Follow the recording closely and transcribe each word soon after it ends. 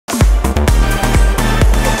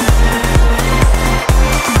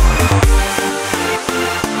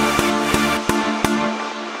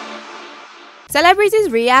Celebrities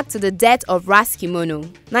react to the death of Ras Kimono.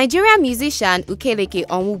 Nigerian musician Ukeleke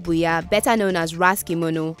Onwubuya, better known as Ras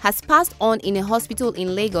Kimono, has passed on in a hospital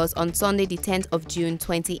in Lagos on Sunday the 10th of June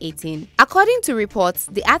 2018. According to reports,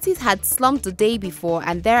 the artist had slumped the day before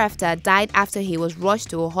and thereafter died after he was rushed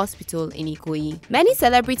to a hospital in Ikoyi. Many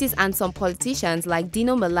celebrities and some politicians like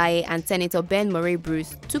Dino Melaye and Senator Ben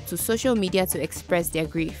Murray-Bruce took to social media to express their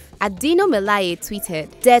grief. Dino Melaye tweeted,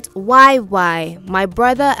 "Death why, my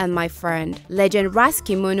brother and my friend. Legend Ras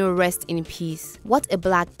Kimono rest in peace. What a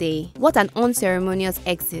black day. What an unceremonious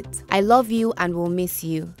exit. I love you and will miss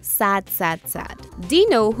you. Sad, sad, sad."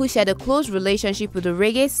 Dino, who shared a close relationship with the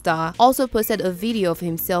reggae star, also posted a video of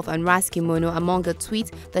himself and Ras Kimono among a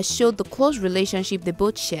tweet that showed the close relationship they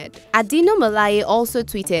both shared. Dino Melaye also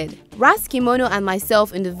tweeted, "Ras Kimono and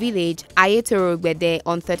myself in the village Ayetorogbede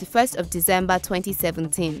on 31st of December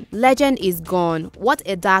 2017. Legend is gone. What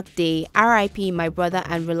a dark day. RIP my brother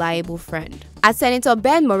and reliable friend." As Senator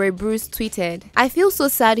Ben Murray-Bruce tweeted, "I feel so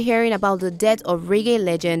sad hearing about the death of reggae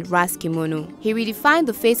legend Ras Kimono. He redefined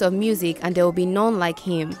the face of music and there will be none like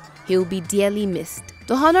him. He will be dearly missed."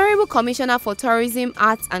 The Honorable Commissioner for Tourism,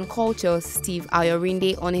 Arts and Culture, Steve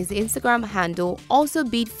Ayorinde, on his Instagram handle also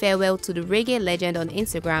bid farewell to the reggae legend on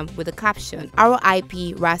Instagram with the caption,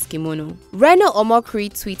 "RIP Ras Kimono." Reno Omokri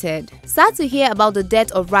tweeted, "Sad to hear about the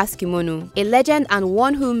death of Ras Kimono, a legend and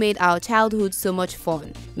one who made our childhood so much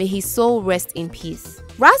fun. May his soul rest in peace."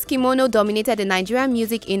 Ras Kimono dominated the Nigerian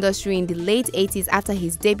music industry in the late 80s after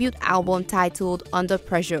his debut album titled Under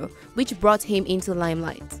Pressure, which brought him into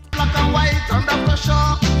limelight. Black and white, under pressure,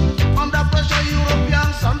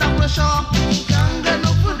 Europeans under pressure. Can't get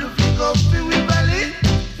no food if you go feel with belly.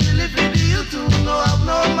 Feel you too, no have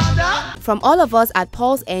no mother. From all of us at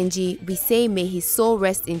Pulse.ng, we say may his soul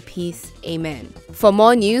rest in peace. Amen. For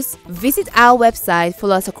more news, visit our website,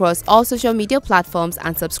 follow us across all social media platforms,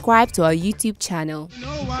 and subscribe to our YouTube channel. No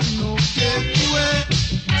one knows see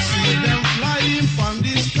them flying from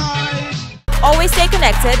the sky. Always stay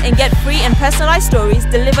connected and get free and personalized stories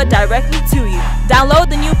delivered directly to you. Download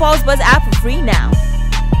the new Pulse Buzz app for free now.